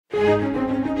Our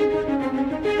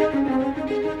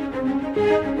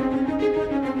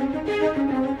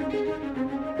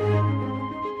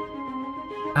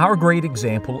great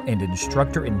example and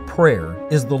instructor in prayer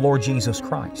is the Lord Jesus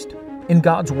Christ. In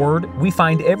God's Word, we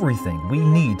find everything we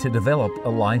need to develop a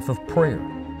life of prayer.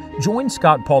 Join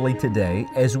Scott Pauley today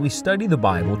as we study the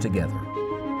Bible together.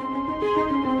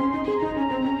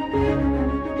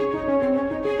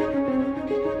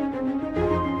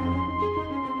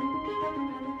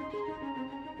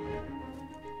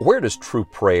 Where does true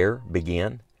prayer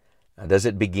begin? Does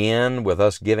it begin with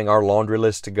us giving our laundry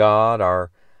list to God, our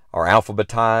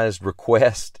alphabetized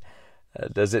request?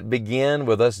 Does it begin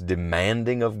with us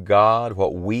demanding of God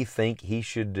what we think He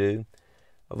should do?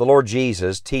 The Lord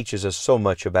Jesus teaches us so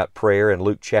much about prayer in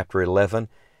Luke chapter 11.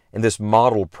 In this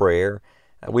model prayer,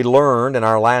 we learned in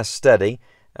our last study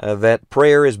that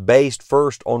prayer is based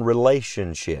first on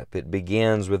relationship. It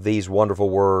begins with these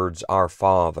wonderful words, "Our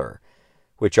Father,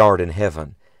 which art in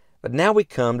heaven." But now we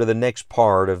come to the next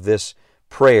part of this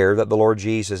prayer that the Lord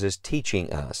Jesus is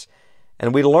teaching us.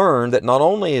 And we learn that not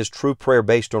only is true prayer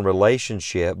based on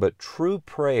relationship, but true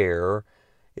prayer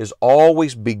is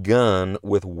always begun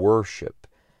with worship.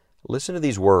 Listen to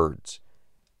these words.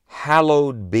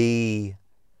 Hallowed be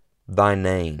thy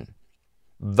name.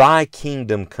 Thy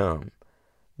kingdom come.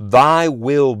 Thy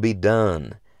will be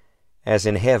done, as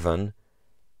in heaven,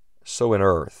 so in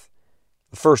earth.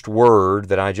 The first word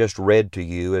that I just read to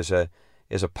you is a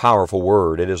powerful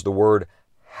word. It is the word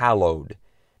hallowed.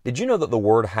 Did you know that the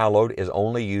word hallowed is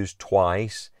only used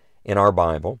twice in our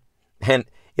Bible? And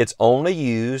it's only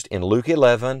used in Luke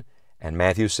 11 and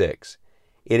Matthew 6.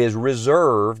 It is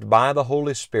reserved by the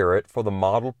Holy Spirit for the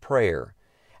model prayer.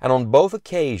 And on both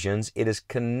occasions, it is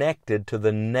connected to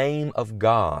the name of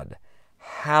God.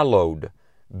 Hallowed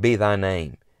be thy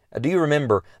name. Do you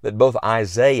remember that both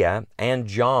Isaiah and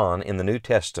John in the New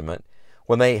Testament,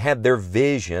 when they had their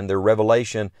vision, their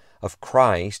revelation of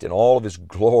Christ in all of His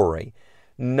glory,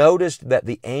 noticed that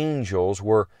the angels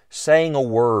were saying a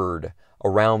word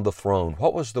around the throne?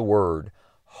 What was the word?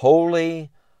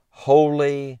 Holy,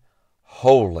 holy,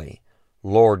 holy,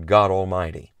 Lord God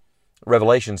Almighty.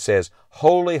 Revelation says,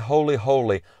 Holy, holy,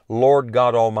 holy, Lord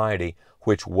God Almighty,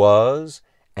 which was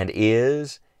and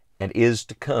is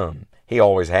to come. He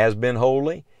always has been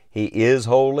holy. He is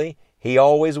holy. He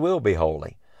always will be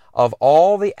holy. Of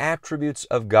all the attributes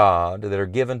of God that are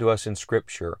given to us in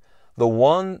Scripture, the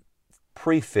one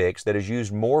prefix that is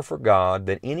used more for God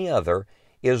than any other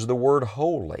is the word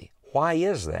holy. Why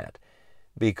is that?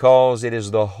 Because it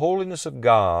is the holiness of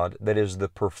God that is the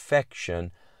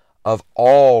perfection of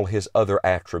all His other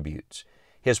attributes.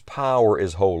 His power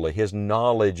is holy. His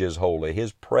knowledge is holy.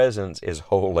 His presence is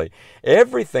holy.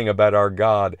 Everything about our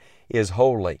God is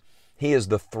holy. He is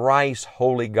the thrice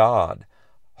holy God.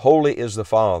 Holy is the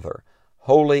Father.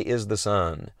 Holy is the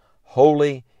Son.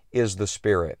 Holy is the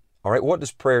Spirit. All right, what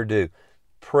does prayer do?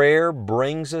 Prayer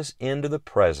brings us into the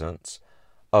presence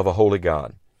of a holy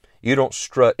God. You don't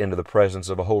strut into the presence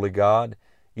of a holy God.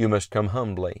 You must come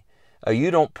humbly.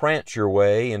 You don't prance your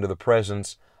way into the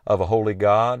presence of a holy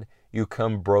God. You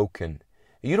come broken.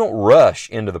 You don't rush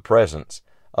into the presence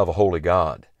of a holy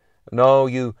God. No,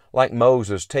 you, like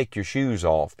Moses, take your shoes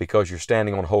off because you're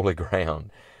standing on holy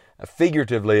ground.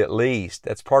 Figuratively, at least,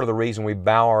 that's part of the reason we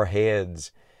bow our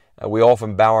heads. We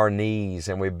often bow our knees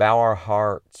and we bow our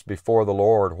hearts before the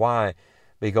Lord. Why?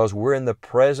 Because we're in the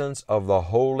presence of the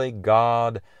holy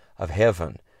God of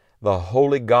heaven, the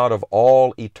holy God of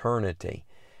all eternity.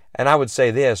 And I would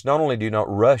say this, not only do you not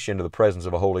rush into the presence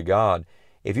of a holy God,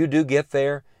 if you do get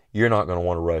there, you're not going to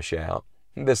want to rush out.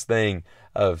 This thing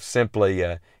of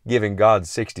simply giving God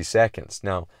 60 seconds.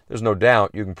 Now, there's no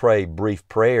doubt you can pray brief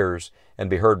prayers and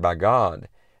be heard by God.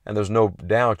 And there's no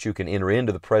doubt you can enter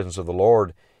into the presence of the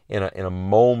Lord in a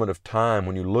moment of time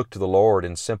when you look to the Lord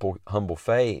in simple, humble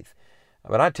faith.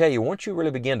 But I tell you, once you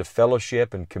really begin to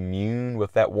fellowship and commune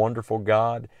with that wonderful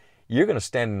God, you're going to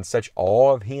stand in such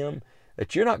awe of Him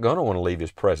that you're not going to want to leave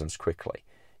His presence quickly.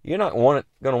 You're not going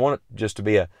to want it just to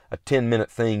be a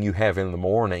 10-minute thing you have in the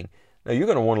morning. No, you're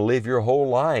going to want to live your whole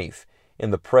life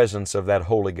in the presence of that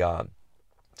holy God.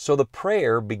 So the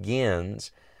prayer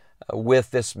begins with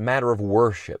this matter of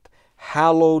worship.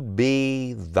 Hallowed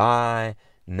be thy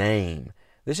name.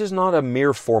 This is not a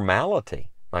mere formality,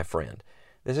 my friend.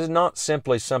 This is not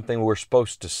simply something we're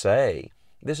supposed to say.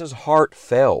 This is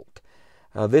heartfelt.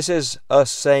 This is us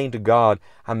saying to God,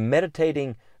 I'm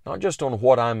meditating not just on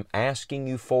what I'm asking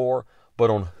you for,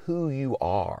 but on who you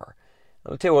are.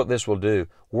 Let me tell you what this will do.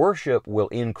 Worship will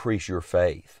increase your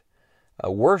faith.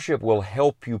 Worship will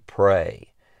help you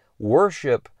pray.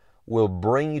 Worship will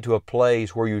bring you to a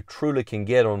place where you truly can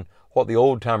get on what the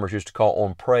old-timers used to call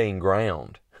on praying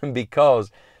ground,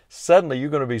 because suddenly you're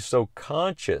going to be so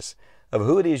conscious of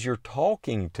who it is you're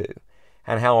talking to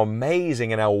and how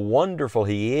amazing and how wonderful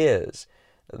He is.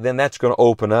 Then that's going to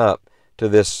open up to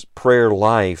this prayer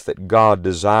life that God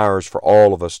desires for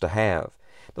all of us to have.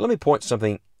 But let me point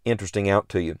something interesting out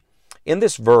to you. In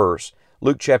this verse,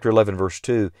 Luke chapter 11, verse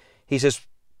 2, He says,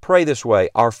 pray this way,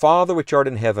 Our Father which art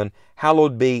in heaven,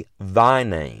 hallowed be Thy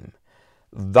name.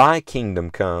 Thy kingdom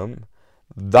come,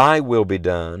 Thy will be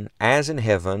done, as in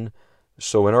heaven,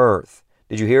 so in earth.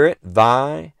 Did you hear it?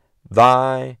 Thy,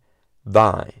 Thy,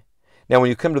 Thy. Now when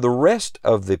you come to the rest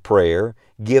of the prayer,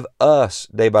 give us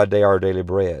day by day our daily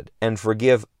bread, and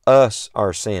forgive us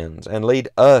our sins, and lead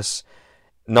us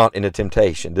not into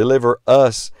temptation. Deliver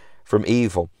us from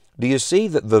evil. Do you see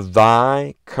that the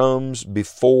Thy comes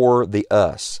before the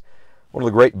us? One of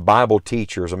the great Bible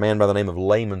teachers, a man by the name of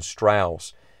Lehman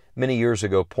Strauss, many years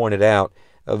ago pointed out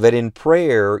that in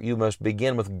prayer you must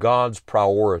begin with God's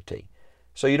priority.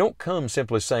 So you don't come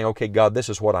simply saying, okay, God, this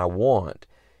is what I want.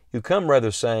 You come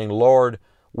rather saying, Lord,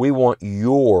 we want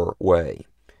Your way.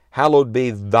 Hallowed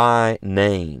be Thy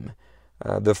name.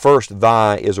 The first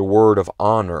Thy is a word of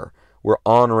honor. We're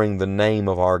honoring the name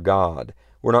of our God.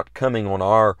 We're not coming on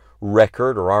our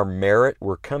record or our merit.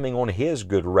 We're coming on His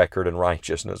good record and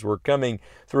righteousness. We're coming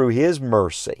through His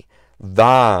mercy.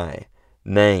 Thy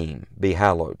name be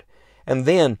hallowed. And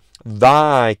then,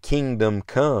 Thy kingdom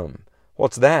come.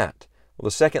 What's that? Well,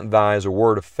 the second Thy is a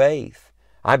word of faith.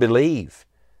 I believe.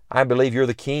 I believe You're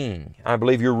the King. I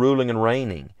believe You're ruling and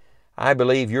reigning. I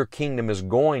believe Your kingdom is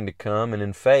going to come, and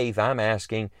in faith I'm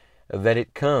asking that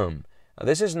it come. Now,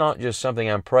 this is not just something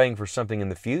I'm praying for something in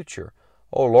the future.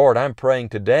 Oh Lord, I'm praying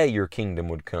today Your kingdom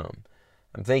would come.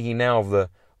 I'm thinking now of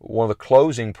one of the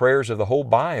closing prayers of the whole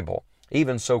Bible.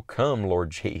 Even so, come,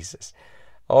 Lord Jesus.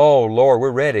 Oh Lord,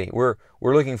 we're ready. We're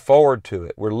looking forward to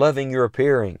it. We're loving Your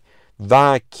appearing.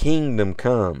 Thy kingdom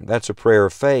come. That's a prayer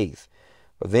of faith.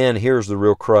 But then here's the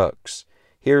real crux.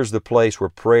 Here's the place where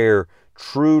prayer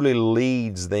truly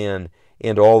leads then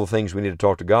into all the things we need to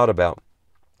talk to God about.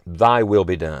 Thy will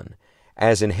be done,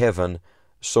 as in heaven,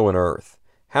 so in earth.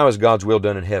 How is God's will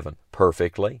done in heaven?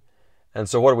 Perfectly. And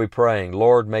so what are we praying?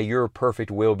 Lord, may Your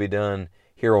perfect will be done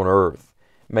here on earth.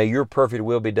 May Your perfect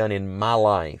will be done in my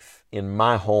life, in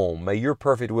my home. May Your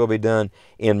perfect will be done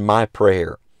in my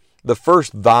prayer. The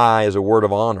first Thy is a word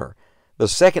of honor. The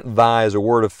second Thy is a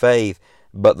word of faith.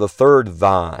 But the third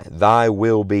Thy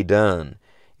will be done,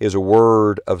 is a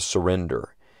word of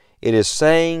surrender. It is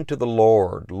saying to the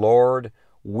Lord, Lord,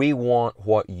 we want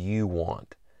what You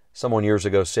want. Someone years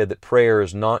ago said that prayer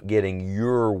is not getting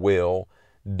Your will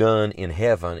done in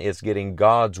heaven, it's getting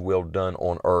God's will done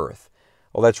on earth.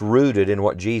 Well, that's rooted in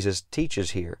what Jesus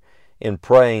teaches here, in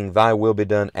praying, Thy will be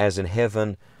done as in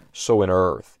heaven, so in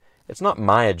earth. It's not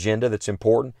my agenda that's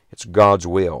important, it's God's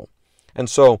will. And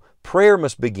so prayer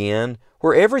must begin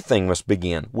where everything must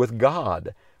begin, with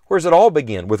God. Where does it all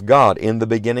begin? With God. In the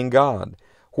beginning, God.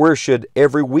 Where should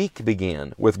every week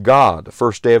begin? With God. The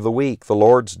first day of the week, the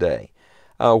Lord's Day.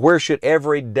 Where should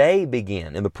every day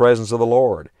begin? In the presence of the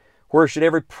Lord. Where should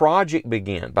every project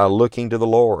begin? By looking to the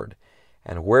Lord.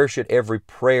 And where should every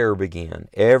prayer begin?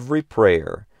 Every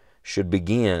prayer should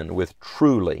begin with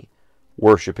truly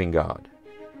worshiping God.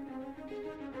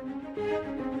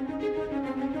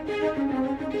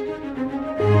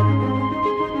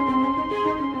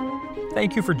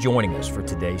 Thank you for joining us for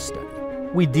today's study.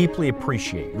 We deeply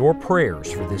appreciate your prayers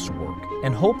for this work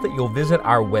and hope that you'll visit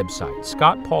our website,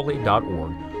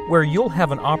 scottpauley.org, where you'll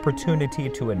have an opportunity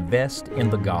to invest in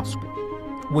the gospel.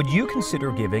 Would you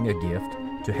consider giving a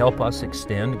gift to help us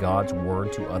extend God's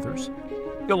Word to others?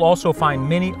 You'll also find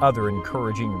many other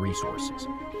encouraging resources.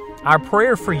 Our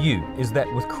prayer for you is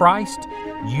that with Christ,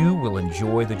 you will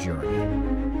enjoy the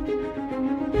journey.